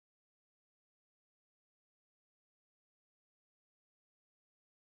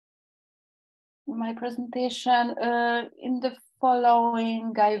my presentation. In the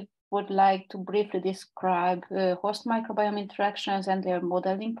following, I would like to briefly describe host microbiome interactions and their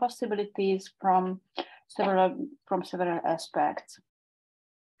modeling possibilities from several aspects.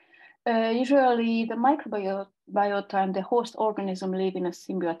 Usually, the microbiota and the host organism live in a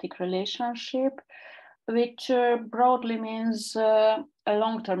symbiotic relationship, which broadly means a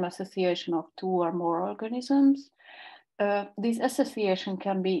long-term association of two or more organisms. This association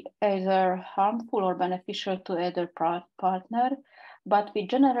can be either harmful or beneficial to either partner, but we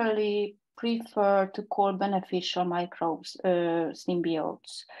generally prefer to call beneficial microbes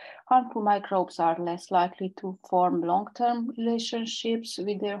symbiotes. Harmful microbes are less likely to form long-term relationships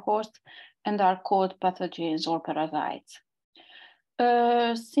with their host and are called pathogens or parasites.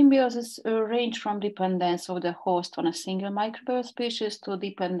 Symbiosis range from dependence of the host on a single microbial species to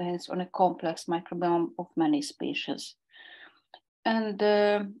dependence on a complex microbiome of many species. And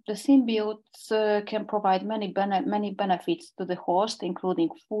the symbiotes can provide many benefits to the host, including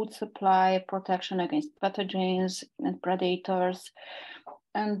food supply, protection against pathogens and predators,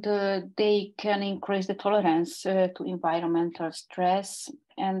 and they can increase the tolerance to environmental stress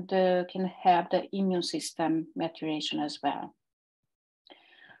and can help the immune system maturation as well.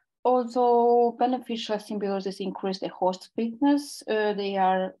 Although beneficial symbiosis increase the host fitness, they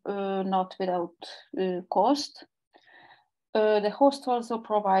are not without cost. The host also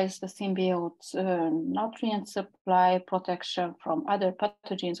provides the symbiotes nutrient supply, protection from other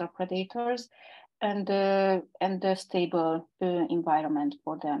pathogens or predators, and a stable environment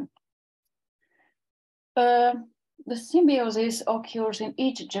for them. The symbiosis occurs in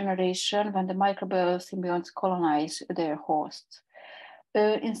each generation when the microbial symbionts colonize their hosts.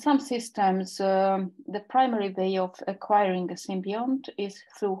 In some systems, the primary way of acquiring a symbiont is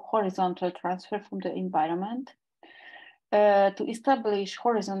through horizontal transfer from the environment. To establish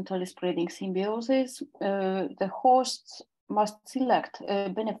horizontally spreading symbiosis, the hosts must select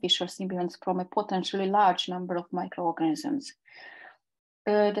beneficial symbionts from a potentially large number of microorganisms.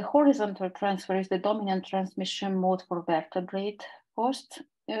 The horizontal transfer is the dominant transmission mode for vertebrate hosts,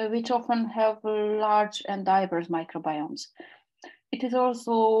 which often have large and diverse microbiomes. It is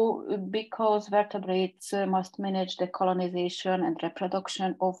also because vertebrates must manage the colonization and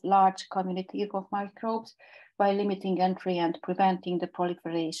reproduction of large communities of microbes by limiting entry and preventing the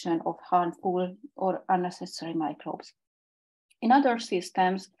proliferation of harmful or unnecessary microbes. In other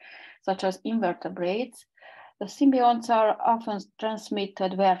systems, such as invertebrates, the symbionts are often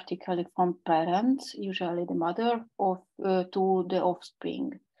transmitted vertically from parents, usually the mother, to the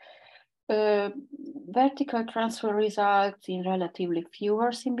offspring. Vertical transfer results in relatively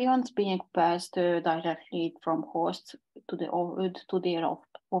fewer symbionts being passed directly from hosts to their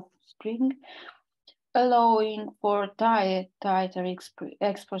offspring, allowing for tighter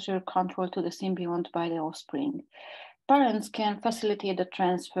exposure control to the symbiont by the offspring. Parents can facilitate the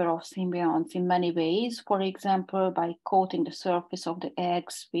transfer of symbionts in many ways, for example, by coating the surface of the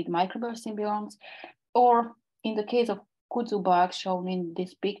eggs with microbial symbionts, or in the case of kudzu bug shown in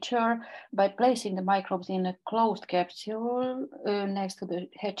this picture, by placing the microbes in a closed capsule next to the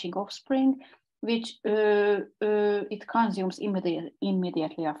hatching offspring, which it consumes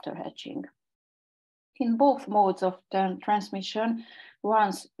immediately after hatching. In both modes of transmission,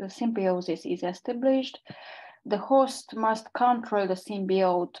 once the symbiosis is established, the host must control the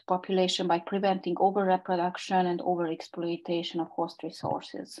symbiote population by preventing overreproduction and overexploitation of host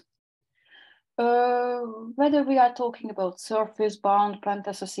resources. Whether we are talking about surface-bound,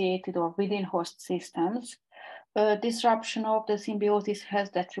 plant-associated, or within-host systems, disruption of the symbiosis has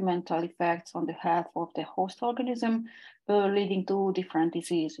detrimental effects on the health of the host organism, leading to different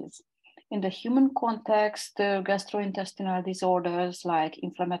diseases. In the human context, gastrointestinal disorders like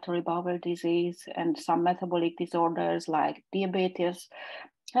inflammatory bowel disease and some metabolic disorders like diabetes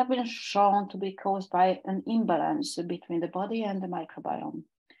have been shown to be caused by an imbalance between the body and the microbiome.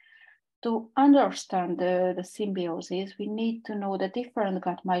 To understand the symbiosis, we need to know the different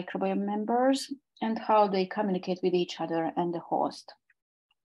gut microbiome members and how they communicate with each other and the host.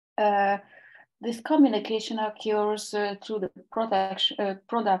 This communication occurs through the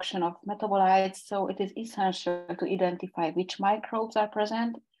production of metabolites, so it is essential to identify which microbes are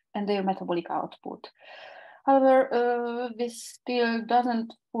present and their metabolic output. However, this still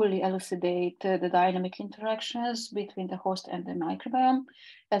doesn't fully elucidate the dynamic interactions between the host and the microbiome,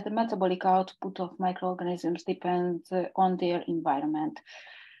 as the metabolic output of microorganisms depends on their environment.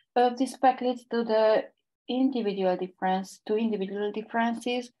 This fact leads to the individual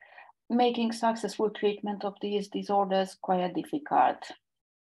differences, making successful treatment of these disorders quite difficult.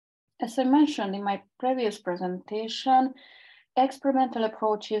 As I mentioned in my previous presentation, experimental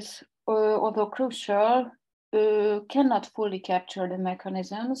approaches although crucial, cannot fully capture the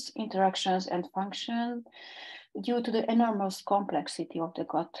mechanisms, interactions, and function due to the enormous complexity of the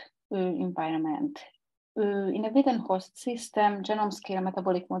gut environment. In a within host system, genome-scale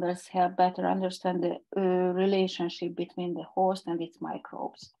metabolic models help better understand the relationship between the host and its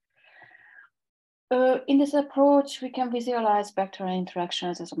microbes. In this approach, we can visualize bacterial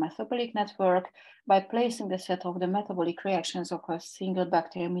interactions as a metabolic network by placing the set of the metabolic reactions of a single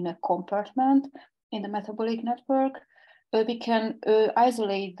bacterium in a compartment in the metabolic network. We can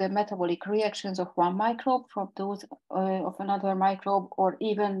isolate the metabolic reactions of one microbe from those of another microbe or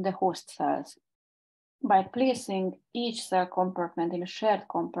even the host cells. By placing each cell compartment in a shared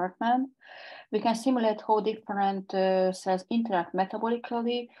compartment, we can simulate how different cells interact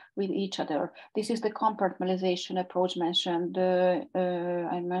metabolically with each other. This is the compartmentalization approach I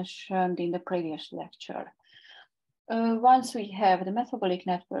mentioned in the previous lecture. Once we have the metabolic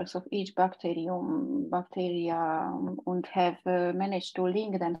networks of each bacteria and have managed to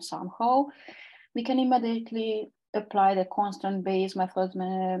link them somehow, we can immediately apply the constant base methods,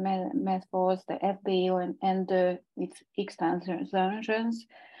 the FBO and its extensions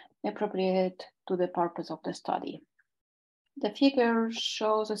appropriate to the purpose of the study. The figure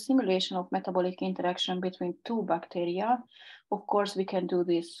shows a simulation of metabolic interaction between two bacteria. Of course, we can do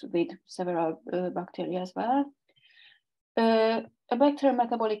this with several bacteria as well. A bacterial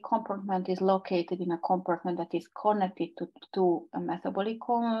metabolic compartment is located in a compartment that is connected to a metabolic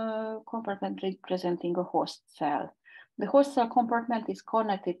compartment representing a host cell. The host cell compartment is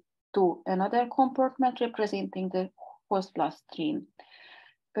connected to another compartment representing the host bloodstream.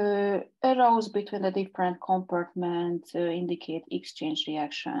 Arrows between the different compartments indicate exchange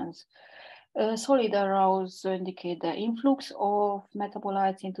reactions. Solid arrows indicate the influx of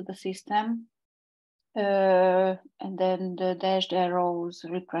metabolites into the system. And then the dashed arrows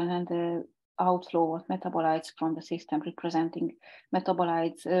represent the outflow of metabolites from the system, representing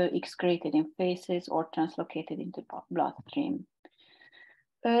metabolites excreted in feces or translocated into bloodstream.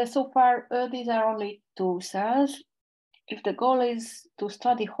 So far, these are only two cells. If the goal is to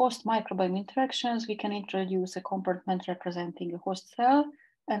study host microbiome interactions, we can introduce a compartment representing a host cell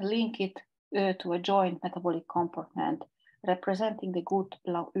and link it to a joint metabolic compartment representing the gut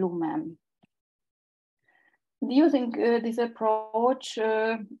lumen. Using this approach,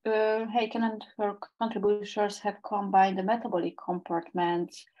 Heiken and her contributors have combined the metabolic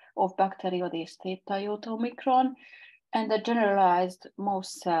compartments of Bacteroides theta Omicron and a generalized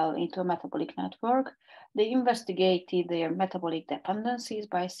mouse cell into a metabolic network. They investigated their metabolic dependencies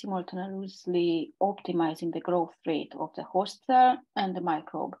by simultaneously optimizing the growth rate of the host cell and the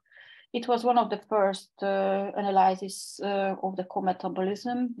microbe. It was one of the first analyses of the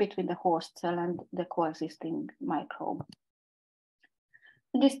co-metabolism between the host cell and the coexisting microbe.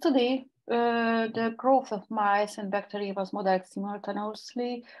 In this study, the growth of mice and bacteria was modeled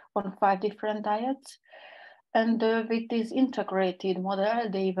simultaneously on 5 different diets. And with this integrated model,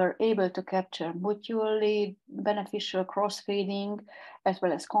 they were able to capture mutually beneficial cross-feeding as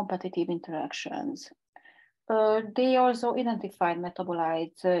well as competitive interactions. They also identified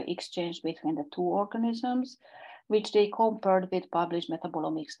metabolites exchanged between the two organisms, which they compared with published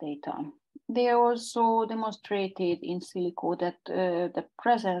metabolomics data. They also demonstrated in silico that the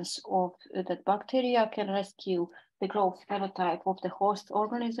presence of that bacteria can rescue the growth phenotype of the host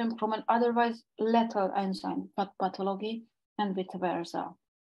organism from an otherwise lethal enzyme pathology and vice versa.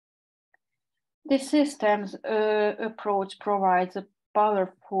 This systems approach provides a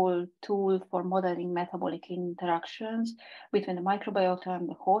powerful tool for modeling metabolic interactions between the microbiota and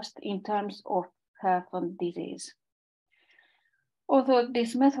the host in terms of health and disease. Although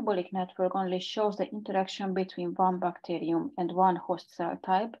this metabolic network only shows the interaction between one bacterium and one host cell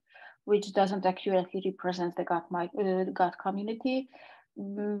type, which doesn't accurately represent the gut community,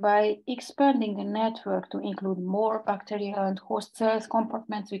 by expanding the network to include more bacteria and host cells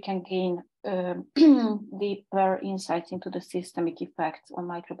compartments, we can gain deeper insights into the systemic effects on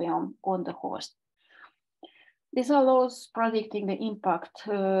microbiome on the host. This allows predicting the impact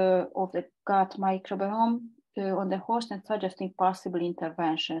of the gut microbiome on the host and suggesting possible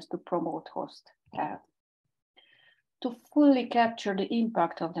interventions to promote host health. To fully capture the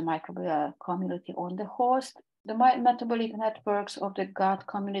impact of the microbial community on the host, the metabolic networks of the gut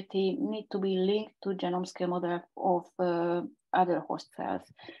community need to be linked to genome-scale models of other host cells.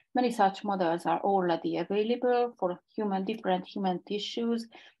 Many such models are already available for different human tissues,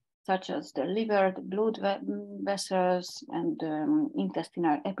 such as the liver, the blood vessels, and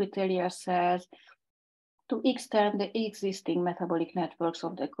intestinal epithelial cells, to extend the existing metabolic networks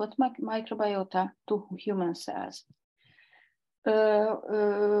of the gut microbiota to human cells.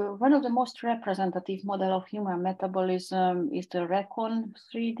 One of the most representative model of human metabolism is the RECON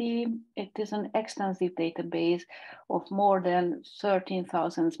 3D. It is an extensive database of more than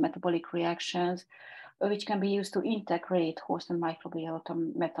 13,000 metabolic reactions, which can be used to integrate host and microbiota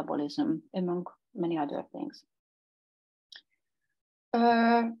metabolism, among many other things.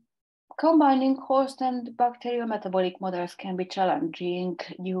 Combining host and bacterial metabolic models can be challenging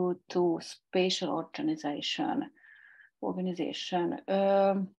due to spatial organization.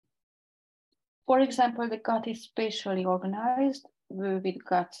 For example, the gut is spatially organized with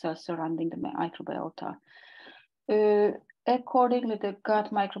gut cells surrounding the microbiota. Accordingly, the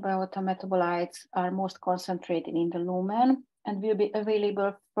gut microbiota metabolites are most concentrated in the lumen and will be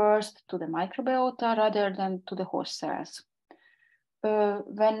available first to the microbiota rather than to the host cells.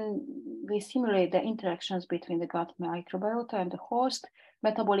 When we simulate the interactions between the gut microbiota and the host,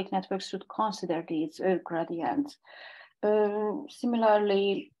 metabolic networks should consider these gradients.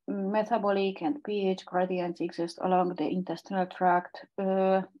 Similarly, metabolic and pH gradients exist along the intestinal tract,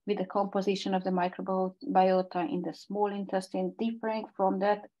 with the composition of the microbiota in the small intestine differing from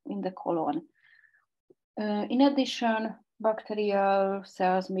that in the colon. In addition, bacterial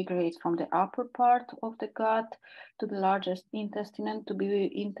cells migrate from the upper part of the gut to the largest intestine to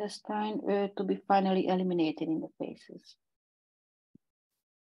be finally eliminated in the feces.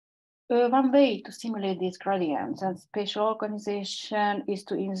 One way to simulate these gradients and spatial organization is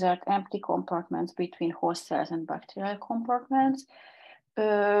to insert empty compartments between host cells and bacterial compartments.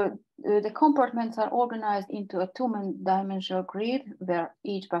 The compartments are organized into a two-dimensional grid where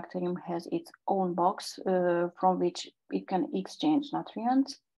each bacterium has its own box from which it can exchange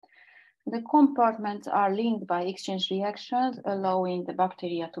nutrients. The compartments are linked by exchange reactions, allowing the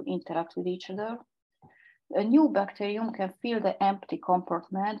bacteria to interact with each other. A new bacterium can fill the empty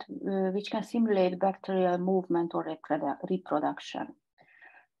compartment, which can simulate bacterial movement or reproduction.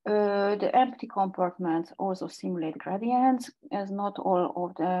 The empty compartments also simulate gradients, as not all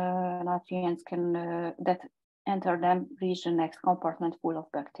of the nutrients that enter them reach the next compartment full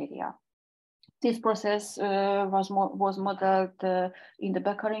of bacteria. This process was modeled in the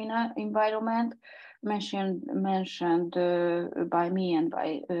Beccarina environment, mentioned by me and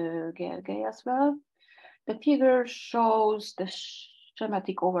by Gergely as well. The figure shows the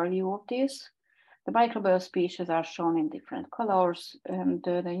schematic overview of this. The microbial species are shown in different colors, and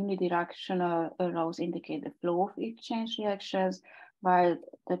the unidirectional arrows indicate the flow of exchange reactions, while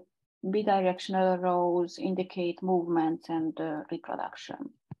the bidirectional arrows indicate movement and reproduction.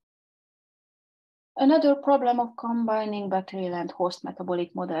 Another problem of combining bacterial and host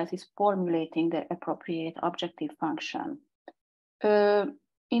metabolic models is formulating the appropriate objective function.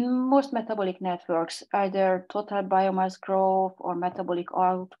 In most metabolic networks, either total biomass growth or metabolic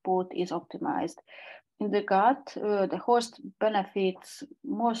output is optimized. In the gut, the host benefits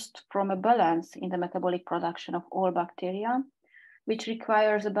most from a balance in the metabolic production of all bacteria, which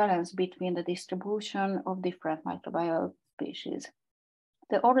requires a balance between the distribution of different microbial species.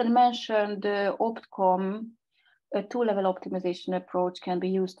 The already mentioned OPTCOM, a two-level optimization approach, can be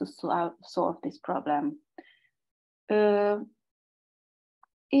used to solve this problem.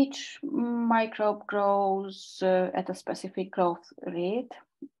 Each microbe grows at a specific growth rate,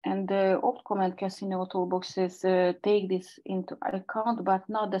 and the OPTCOM and Casino toolboxes take this into account, but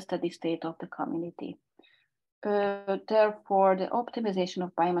not the steady state of the community. Therefore, the optimization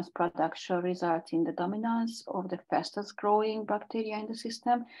of biomass production results in the dominance of the fastest growing bacteria in the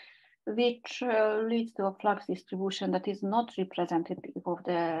system, which leads to a flux distribution that is not representative of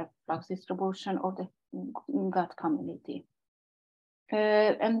the flux distribution of the gut community.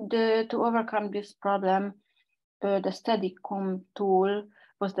 To overcome this problem, the SteadyCom tool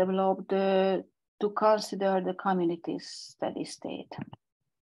was developed to consider the community's steady state.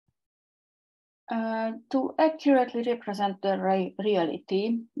 To accurately represent the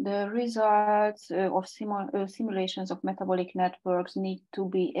reality, the results of simulations of metabolic networks need to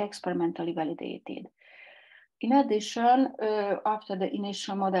be experimentally validated. In addition, after the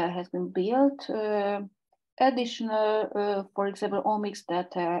initial model has been built, additional, for example, omics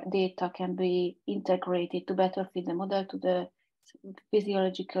data can be integrated to better fit the model to the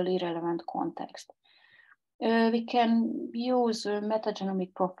physiologically relevant context. We can use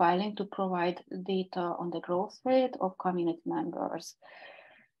metagenomic profiling to provide data on the growth rate of community members.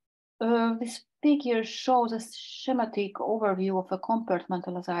 This figure shows a schematic overview of a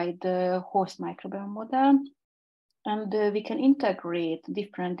compartmentalized host microbiome model. And we can integrate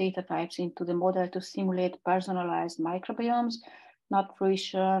different data types into the model to simulate personalized microbiomes,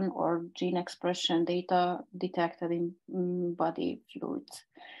 nutrition or gene expression data detected in body fluids.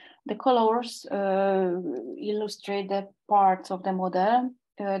 The colors illustrate the parts of the model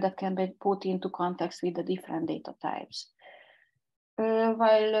that can be put into context with the different data types.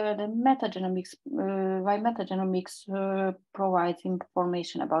 While metagenomics provides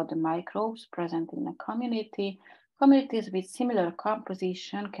information about the microbes present in a community, communities with similar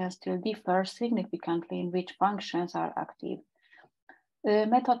composition can still differ significantly in which functions are active.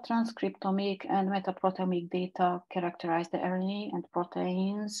 Metatranscriptomic and metaproteomic data characterize the RNA and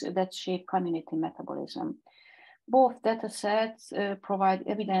proteins that shape community metabolism. Both datasets provide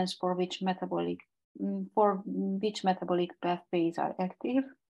evidence for which metabolic pathways are active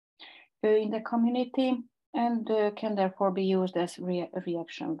in the community and can therefore be used as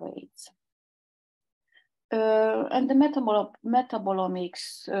reaction weights. And the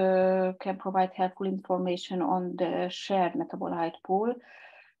metabolomics can provide helpful information on the shared metabolite pool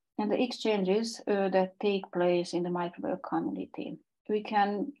and the exchanges that take place in the microbial community. We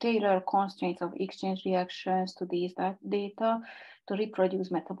can tailor constraints of exchange reactions to these data to reproduce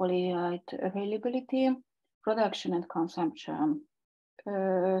metabolite availability, production, and consumption.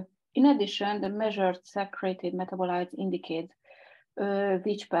 In addition, the measured saturated metabolites indicate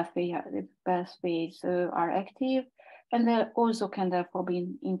which pathways are active, and they also can therefore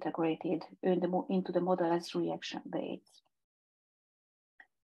be integrated into the model as reaction weights.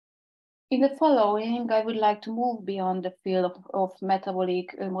 In the following, I would like to move beyond the field of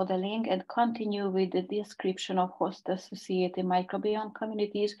metabolic modeling and continue with the description of host-associated microbiome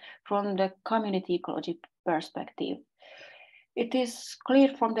communities from the community ecology perspective. It is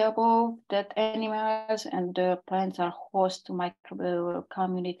clear from the above that animals and plants are host to microbial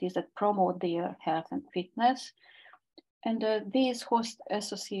communities that promote their health and fitness. And these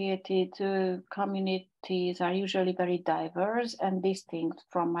host-associated communities are usually very diverse and distinct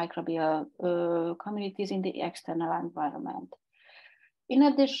from microbial communities in the external environment. In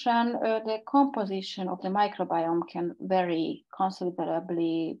addition, the composition of the microbiome can vary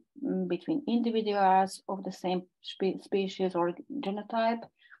considerably between individuals of the same species or genotype,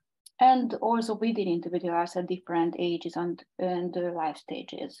 and also within individuals at different ages and life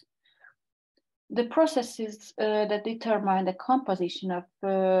stages. The processes that determine the composition of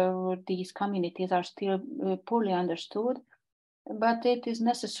these communities are still poorly understood, but it is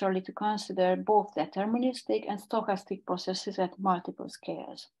necessary to consider both deterministic and stochastic processes at multiple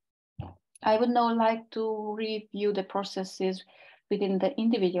scales. I would now like to review the processes within the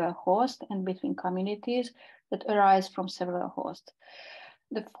individual host and between communities that arise from several hosts.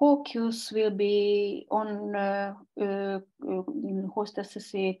 The focus will be on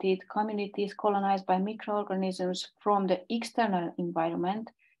host-associated communities colonized by microorganisms from the external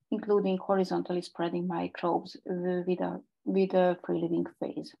environment, including horizontally spreading microbes with a free-living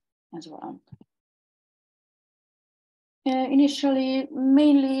phase as well. Initially,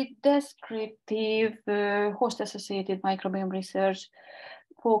 mainly descriptive host-associated microbiome research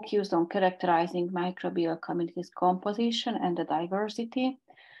focused on characterizing microbial communities' composition and the diversity.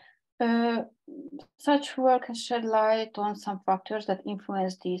 Such work has shed light on some factors that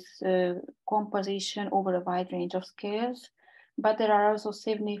influence this composition over a wide range of scales, but there are also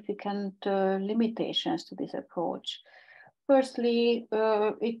significant limitations to this approach. Firstly,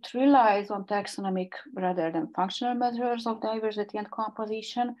 it relies on taxonomic rather than functional measures of diversity and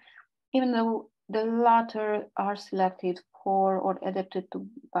composition, even though the latter are selected for or adapted to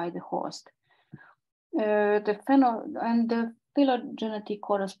by the host. The phylogenetic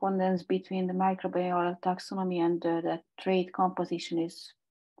correspondence between the microbial taxonomy and the trait composition is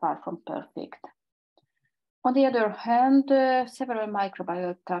far from perfect. On the other hand, several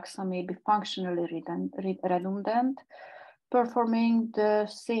microbial taxa may be functionally redundant, performing the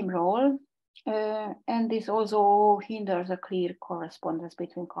same role, and this also hinders a clear correspondence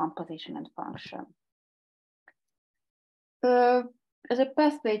between composition and function. As a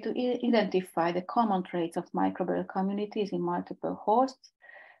pathway to identify the common traits of microbial communities in multiple hosts,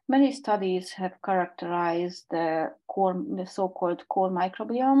 many studies have characterized the so-called core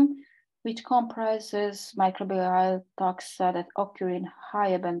microbiome, which comprises microbial taxa that occur in high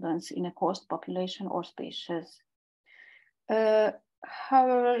abundance in a host population or species.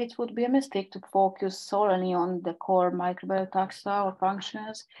 However, it would be a mistake to focus solely on the core microbial taxa or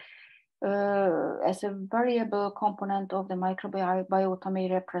functions, as a variable component of the microbiota may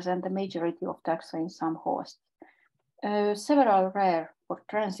represent the majority of taxa in some hosts. Several rare or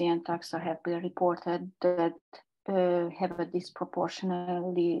transient taxa have been reported that have a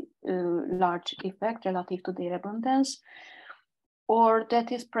disproportionately large effect relative to their abundance, or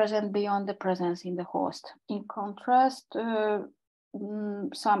that is present beyond the presence in the host. In contrast,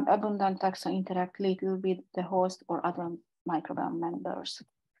 some abundant taxa interact little with the host or other microbiome members.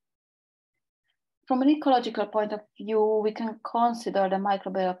 From an ecological point of view, we can consider the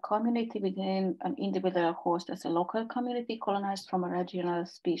microbial community within an individual host as a local community colonized from a regional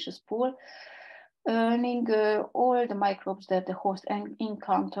species pool, earning all the microbes that the host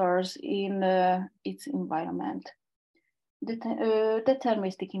encounters in its environment.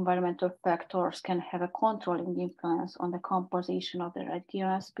 Deterministic environmental factors can have a controlling influence on the composition of the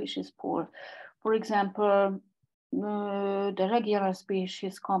regional species pool. For example, the regional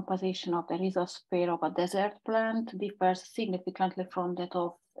species composition of the rhizosphere of a desert plant differs significantly from that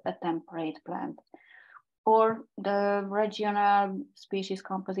of a temperate plant. Or the regional species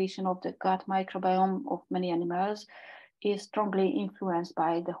composition of the gut microbiome of many animals is strongly influenced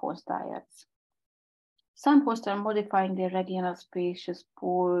by the host diets. Some hosts are modifying their regional species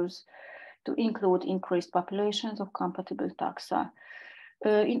pools to include increased populations of compatible taxa.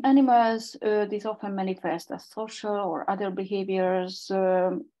 In animals, this often manifests as social or other behaviors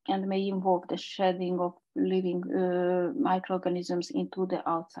and may involve the shedding of living microorganisms into the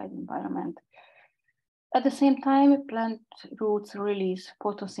outside environment. At the same time, plant roots release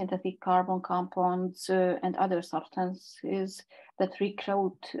photosynthetic carbon compounds and other substances that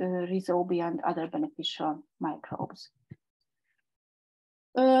recruit rhizobia and other beneficial microbes.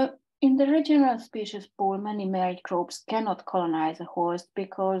 In the regional species pool, many microbes cannot colonize a host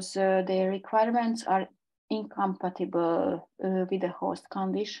because their requirements are incompatible with the host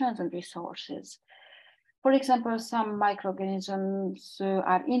conditions and resources. For example, some microorganisms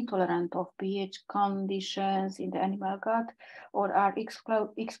are intolerant of pH conditions in the animal gut or are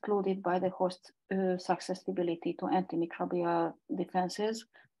excluded by the host susceptibility to antimicrobial defenses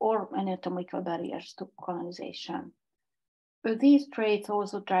or anatomical barriers to colonization. These traits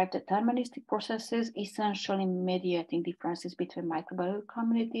also drive deterministic processes, essentially mediating differences between microbial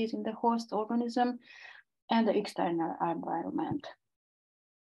communities in the host organism and the external environment.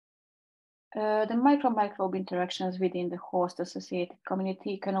 The micro-microbe interactions within the host-associated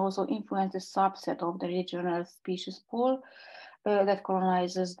community can also influence the subset of the regional species pool that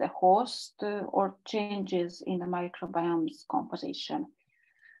colonizes the host or changes in the microbiome's composition.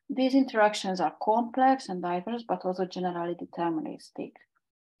 These interactions are complex and diverse, but also generally deterministic.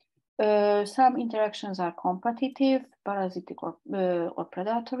 Some interactions are competitive, parasitic, or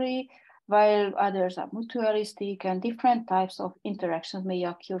predatory, while others are mutualistic, and different types of interactions may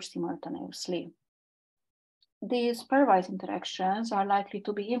occur simultaneously. These pairwise interactions are likely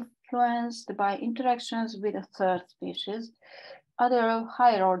to be influenced by interactions with a third species, other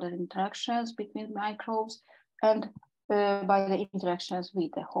higher order interactions between microbes, and by the interactions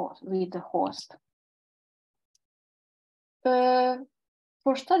with the host.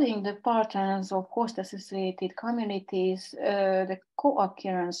 For studying the patterns of host-associated communities, the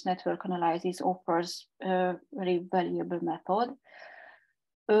co-occurrence network analysis offers a very valuable method.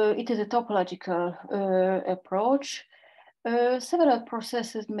 It is a topological approach. Several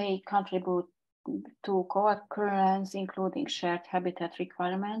processes may contribute to co-occurrence, including shared habitat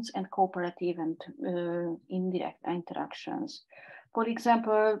requirements and cooperative and indirect interactions. For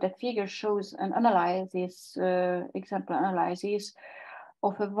example, the figure shows an analysis, example analysis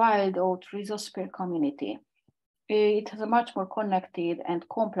of a wild oat rhizosphere community. It has a much more connected and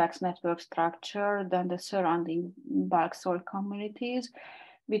complex network structure than the surrounding bulk soil communities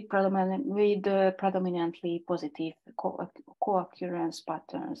with predominantly positive co-occurrence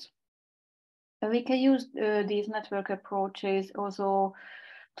patterns. We can use these network approaches also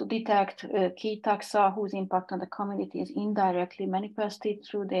to detect key taxa whose impact on the community is indirectly manifested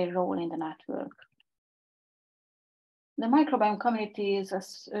through their role in the network. The microbiome communities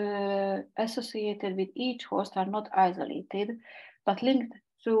associated with each host are not isolated, but linked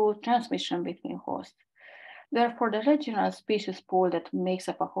through transmission between hosts. Therefore, the regional species pool that makes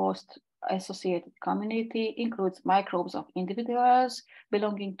up a host-associated community includes microbes of individuals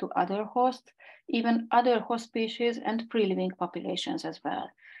belonging to other hosts, even other host species, and pre-living populations as well.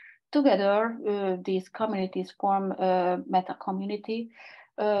 Together, these communities form a meta-community,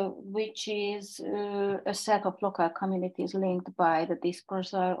 which is a set of local communities linked by the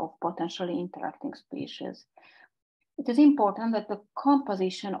dispersal of potentially interacting species. It is important that the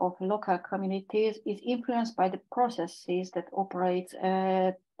composition of local communities is influenced by the processes that operate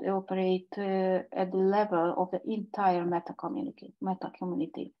at the level of the entire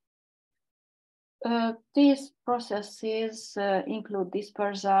meta-community. These processes include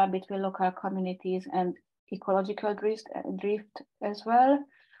dispersal between local communities and ecological drift as well,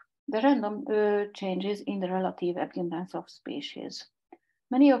 the random changes in the relative abundance of species.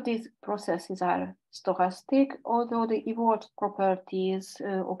 Many of these processes are stochastic, although the evolved properties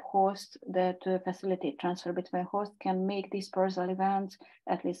of hosts that facilitate transfer between hosts can make dispersal events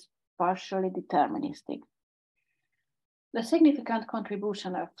at least partially deterministic. The significant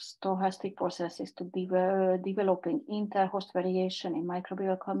contribution of stochastic processes to developing inter-host variation in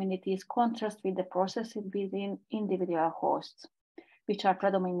microbial communities contrasts with the processes within individual hosts, which are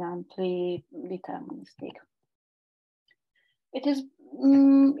predominantly deterministic. It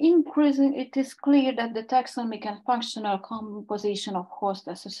is clear that the taxonomic and functional composition of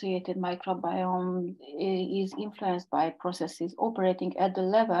host-associated microbiome is influenced by processes operating at the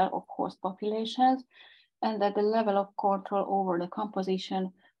level of host populations, and that the level of control over the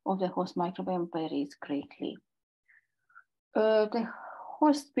composition of the host microbiome varies greatly. The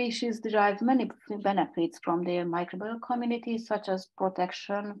host species derive many benefits from their microbial communities, such as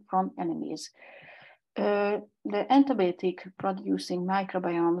protection from enemies. The antibiotic-producing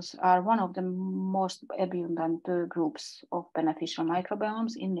microbiomes are one of the most abundant groups of beneficial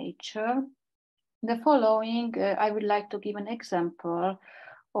microbiomes in nature. The following, I would like to give an example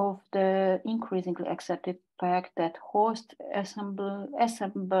of the increasingly accepted fact that hosts assemble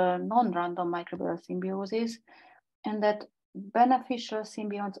non-random microbial symbioses, and that beneficial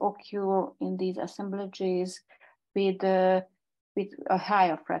symbionts occur in these assemblages with a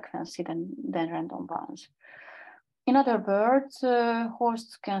higher frequency than random ones. In other words,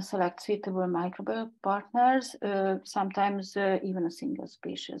 hosts can select suitable microbial partners, sometimes even a single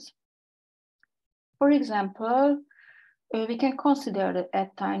species. For example, we can consider the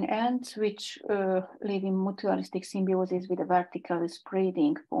attine ants, which live in mutualistic symbiosis with a vertically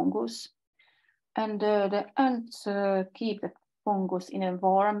spreading fungus. And the ants keep the fungus in a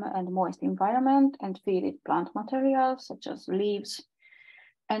warm and moist environment and feed it plant material, such as leaves.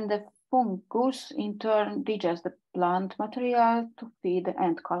 And the fungus, in turn, digests the plant material to feed the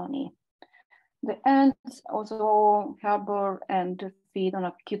ant colony. The ants also harbor and feed on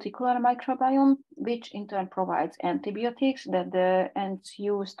a cuticular microbiome, which in turn provides antibiotics that the ants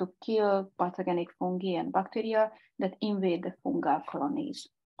use to kill pathogenic fungi and bacteria that invade the fungal colonies.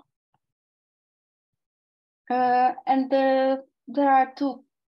 There are two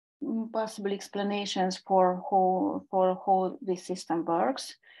possible explanations for how this system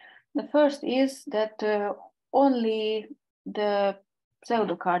works. The first is that only the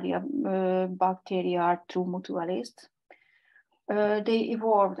pseudocardia bacteria are true mutualists. They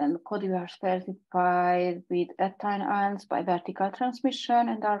evolved and co-diversified with attine ants by vertical transmission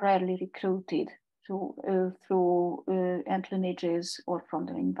and are rarely recruited through ant lineages or from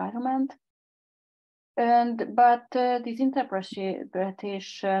the environment. But this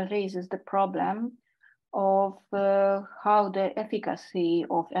interpretation raises the problem of how the efficacy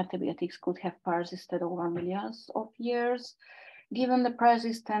of antibiotics could have persisted over millions of years, given the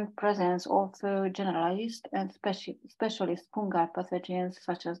persistent presence of generalized and specialist fungal pathogens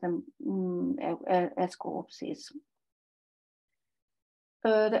such as the Ascopsis.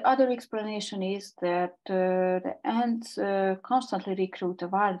 The other explanation is that the ants constantly recruit a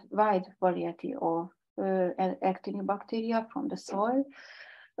wide variety of actinobacteria from the soil,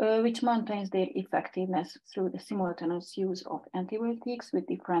 which maintains their effectiveness through the simultaneous use of antibiotics with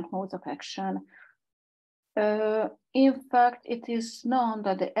different modes of action. In fact, it is known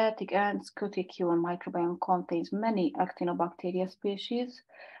that the Arctic ants' cuticular microbiome contains many actinobacteria species,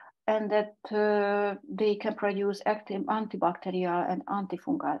 and that they can produce active antibacterial and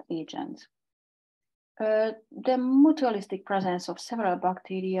antifungal agents. The mutualistic presence of several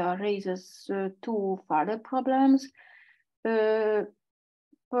bacteria raises two further problems.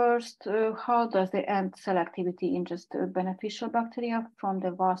 First, how does the ant selectivity ingest beneficial bacteria from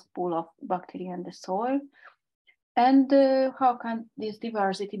the vast pool of bacteria in the soil? And how can this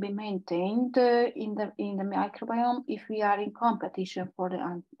diversity be maintained in the microbiome if we are in competition for the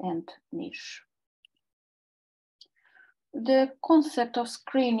ant niche? The concept of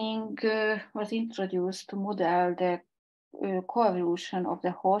screening was introduced to model the coevolution of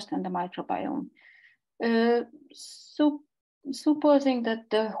the host and the microbiome. Supposing that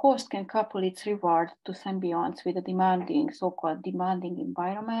the host can couple its reward to symbionts with a demanding, so-called demanding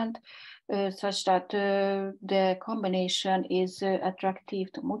environment, such that the combination is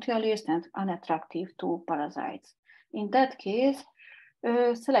attractive to mutualists and unattractive to parasites. In that case,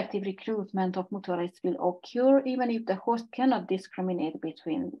 selective recruitment of mutualists will occur even if the host cannot discriminate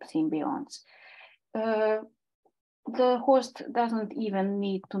between symbionts. The host doesn't even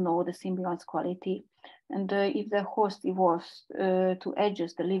need to know the symbiont's quality. And if the host evolves to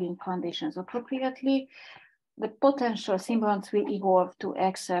adjust the living conditions appropriately, the potential symbionts will evolve to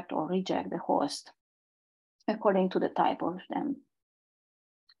accept or reject the host according to the type of them.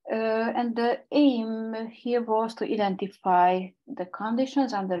 And the aim here was to identify the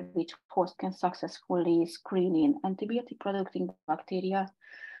conditions under which host can successfully screen in antibiotic-producing bacteria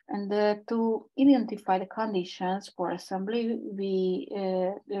And to identify the conditions for assembly,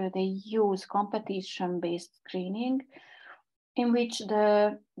 they use competition-based screening, in which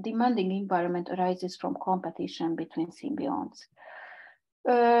the demanding environment arises from competition between symbionts.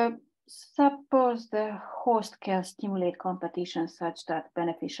 Suppose the host can stimulate competition such that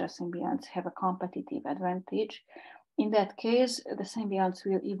beneficial symbionts have a competitive advantage. In that case, the symbionts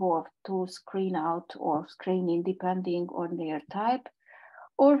will evolve to screen out or screen in depending on their type,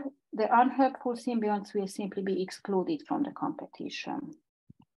 or the unhelpful symbionts will simply be excluded from the competition.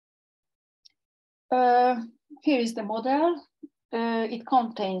 Here is the model. It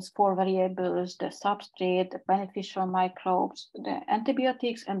contains 4 variables: the substrate, the beneficial microbes, the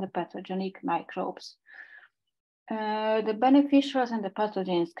antibiotics, and the pathogenic microbes. The beneficials and the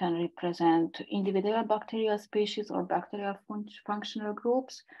pathogens can represent individual bacterial species or bacterial functional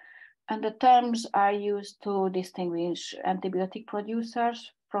groups, and the terms are used to distinguish antibiotic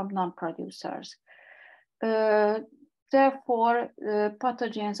producers from non-producers. Therefore,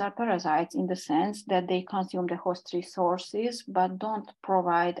 pathogens are parasites in the sense that they consume the host resources but don't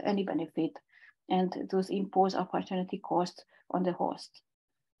provide any benefit, and thus impose opportunity cost on the host.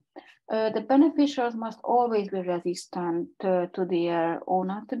 The beneficials must always be resistant to their own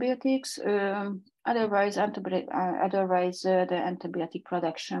antibiotics, otherwise the antibiotic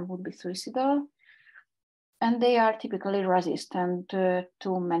production would be suicidal. And they are typically resistant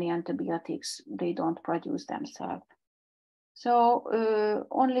to many antibiotics they don't produce themselves. So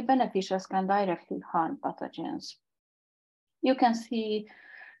only beneficials can directly harm pathogens. You can see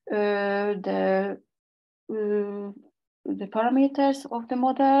the parameters of the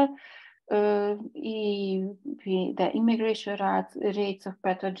model, the immigration rates of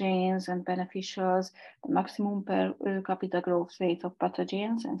pathogens and beneficials, the maximum per capita growth rate of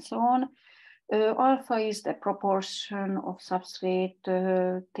pathogens, and so on. Alpha is the proportion of substrate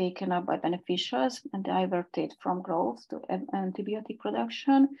taken up by beneficials and diverted from growth to antibiotic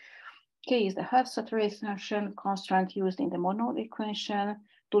production. K is the half saturation constraint used in the Monod equation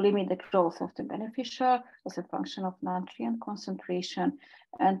to limit the growth of the beneficial as a function of nutrient concentration,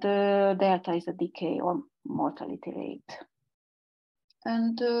 and delta is the decay or mortality rate.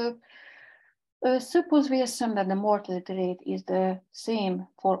 And suppose we assume that the mortality rate is the same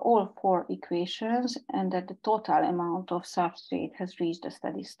for all 4 equations and that the total amount of substrate has reached a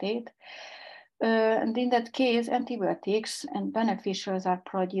steady state. And in that case, antibiotics and beneficials are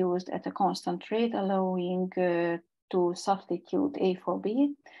produced at a constant rate, allowing to substitute A for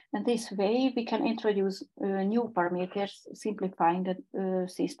B. And this way, we can introduce new parameters, simplifying the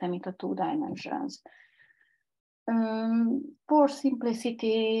system into 2 dimensions. For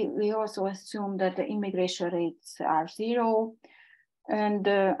simplicity, we also assume that the immigration rates are 0, and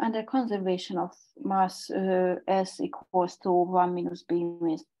under conservation of mass, S equals to 1 minus B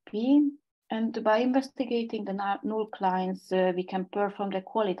minus P. And by investigating the null clines, we can perform the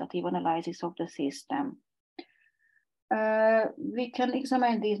qualitative analysis of the system. We can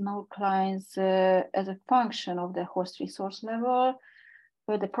examine these null clines as a function of the host resource level,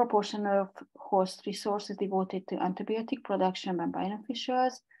 the proportion of host resources devoted to antibiotic production by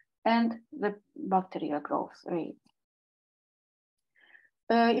beneficials, and the bacterial growth rate.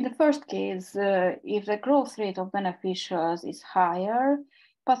 In the first case, if the growth rate of beneficials is higher,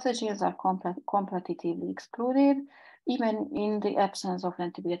 pathogens are competitively excluded, even in the absence of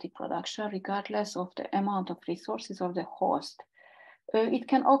antibiotic production, regardless of the amount of resources of the host. It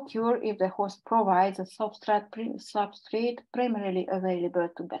can occur if the host provides a substrate primarily available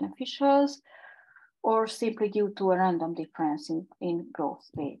to beneficials, or simply due to a random difference in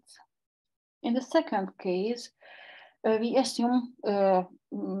growth rates. In the second case, we assume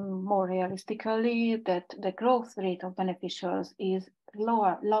more realistically that the growth rate of beneficials is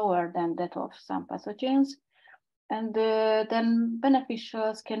lower than that of some pathogens, and then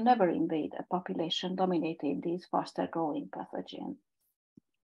beneficials can never invade a population dominating these faster growing pathogens.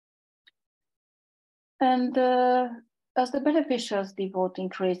 And as the beneficials devote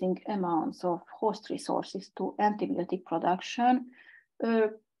increasing amounts of host resources to antibiotic production,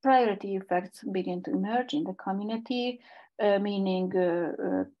 priority effects begin to emerge in the community, meaning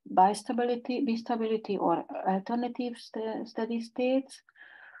bistability or alternative steady states.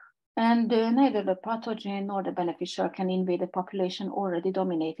 And neither the pathogen nor the beneficial can invade a population already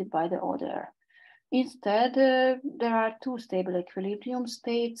dominated by the other. Instead, there are 2 stable equilibrium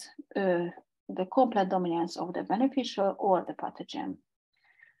states, the complete dominance of the beneficial or the pathogen.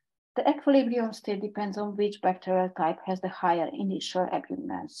 The equilibrium state depends on which bacterial type has the higher initial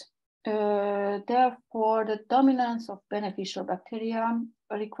abundance. Therefore, the dominance of beneficial bacteria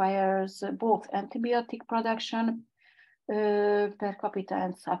requires both antibiotic production per capita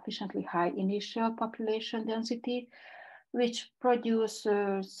and sufficiently high initial population density, which produce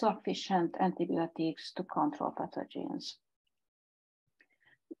sufficient antibiotics to control pathogens.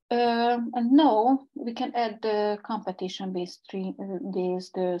 And now we can add the competition-based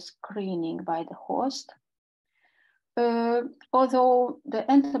screening by the host. Although the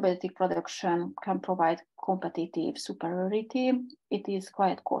antibiotic production can provide competitive superiority, it is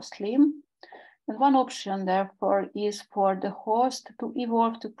quite costly. And one option, therefore, is for the host to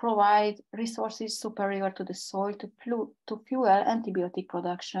evolve to provide resources superior to the soil to fuel antibiotic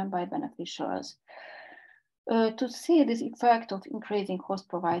production by beneficials. To see this effect of increasing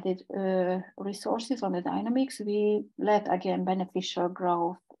host-provided resources on the dynamics, we let again beneficial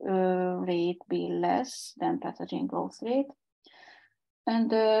growth rate be less than pathogen growth rate.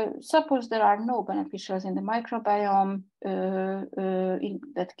 And suppose there are no beneficials in the microbiome, in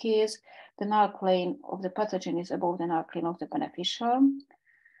that case, the null claim of the pathogen is above the null claim of the beneficial.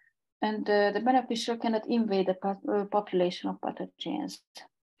 And the beneficial cannot invade the population of pathogens.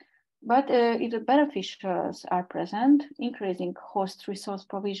 But if the beneficials are present, increasing host resource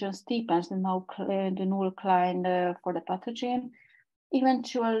provision steepens the null claim for the pathogen,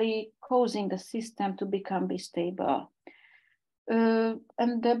 eventually causing the system to become stable.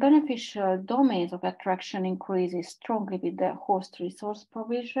 And the beneficial domains of attraction increases strongly with the host resource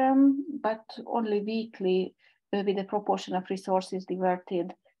provision, but only weakly with the proportion of resources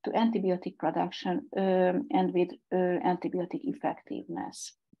diverted to antibiotic production and with antibiotic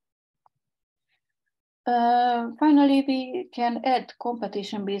effectiveness. Finally, we can add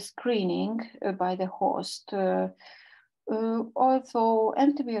competition-based screening by the host. Also,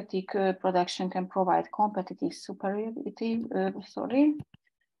 antibiotic production can provide competitive superiority,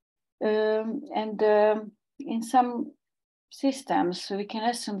 in some systems, we can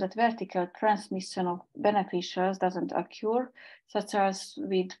assume that vertical transmission of beneficials doesn't occur, such as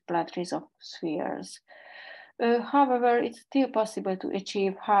with blood rhizospheres. However, it's still possible to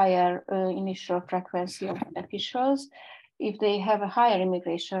achieve higher initial frequency of beneficials if they have a higher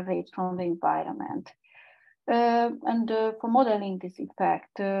immigration rate from the environment. For modeling this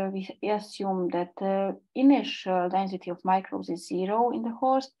effect, we assume that the initial density of microbes is 0 in the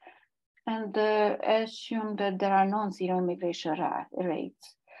host, and assume that there are non-zero immigration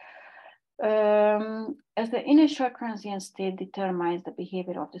rates. As the initial transient state determines the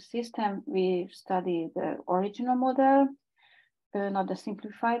behavior of the system, we study the original model, not the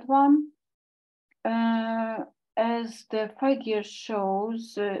simplified one. As the figure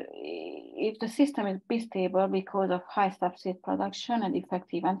shows, if the system is bistable because of high substrate production and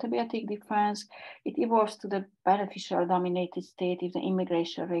effective antibiotic defense, it evolves to the beneficial dominated state if the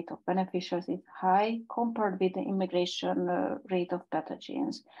immigration rate of beneficials is high compared with the immigration rate of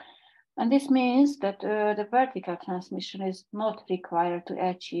pathogens. And this means that the vertical transmission is not required to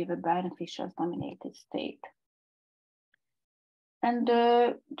achieve a beneficial dominated state. And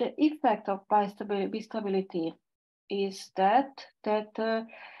the effect of bistability is that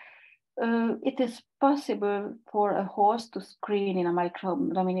it is possible for a host to screen in a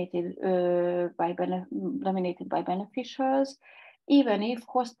microbe dominated by beneficials, even if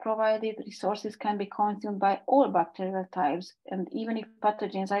host-provided resources can be consumed by all bacterial types, and even if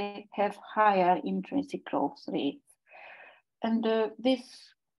pathogens have higher intrinsic growth rates. And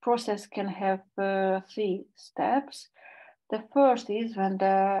this process can have 3 steps. The first is when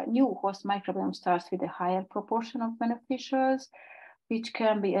the new host microbiome starts with a higher proportion of beneficials, which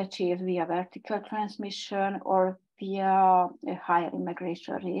can be achieved via vertical transmission or via a higher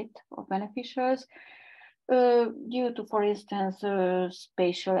immigration rate of beneficials, due to, for instance,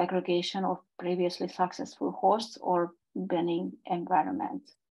 spatial aggregation of previously successful hosts or benign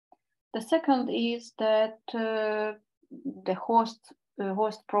environments. The second is that the host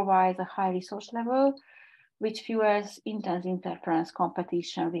provides a high resource level, which fuels intense interference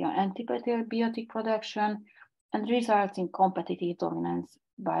competition via antibiotic production and results in competitive dominance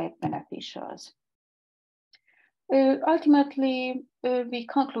by beneficials. Ultimately, we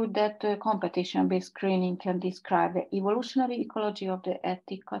conclude that competition-based screening can describe the evolutionary ecology of the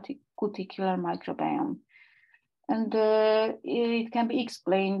ethic cuticular microbiome. And it can be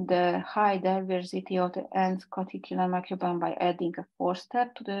explained the high diversity of the ant cuticular microbiome by adding a 4th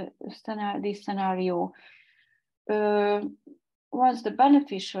step to this scenario. Once the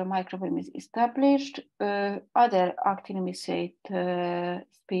beneficial microbiome is established, other actinomycete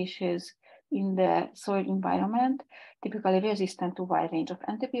species in the soil environment, typically resistant to a wide range of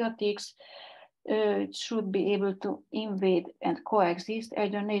antibiotics, should be able to invade and coexist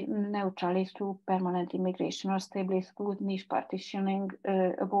either neutrally through permanent immigration or stably through niche partitioning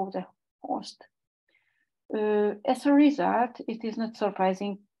above the host. As a result, it is not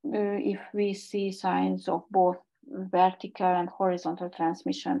surprising if we see signs of both vertical and horizontal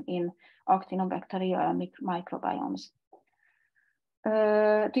transmission in actinobacterial microbiomes.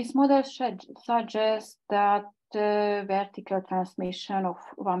 This model suggests that vertical transmission of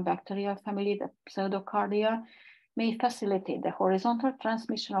one bacterial family, the pseudocardia, may facilitate the horizontal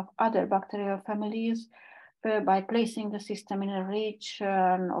transmission of other bacterial families by placing the system in a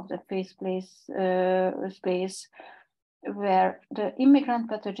region of the space where the immigrant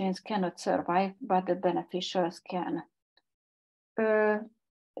pathogens cannot survive, but the beneficials can.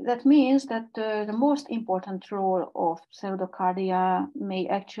 That means that the most important role of pseudocardia may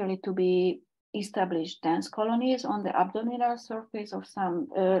actually to be establish dense colonies on the abdominal surface of some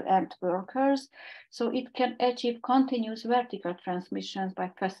ant workers, so it can achieve continuous vertical transmissions by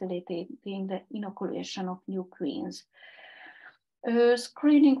facilitating the inoculation of new queens.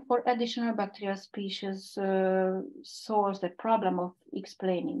 Screening for additional bacterial species solves the problem of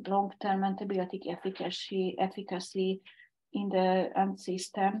explaining long-term antibiotic efficacy in the ant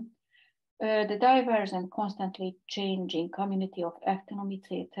system. The diverse and constantly changing community of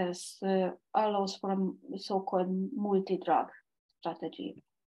actinomitators allows for a so-called multi-drug strategy.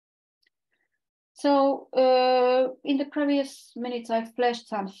 So in the previous minutes, I flashed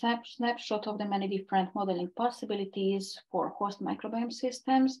some snapshot of the many different modeling possibilities for host microbiome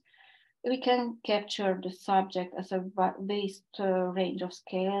systems. We can capture the subject as a vast range of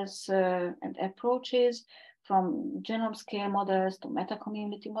scales and approaches, from genome scale models to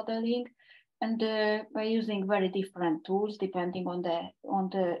meta-community modeling, and by using very different tools depending on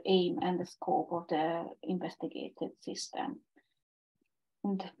the aim and the scope of the investigated system.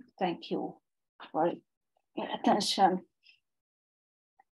 And thank you for your attention.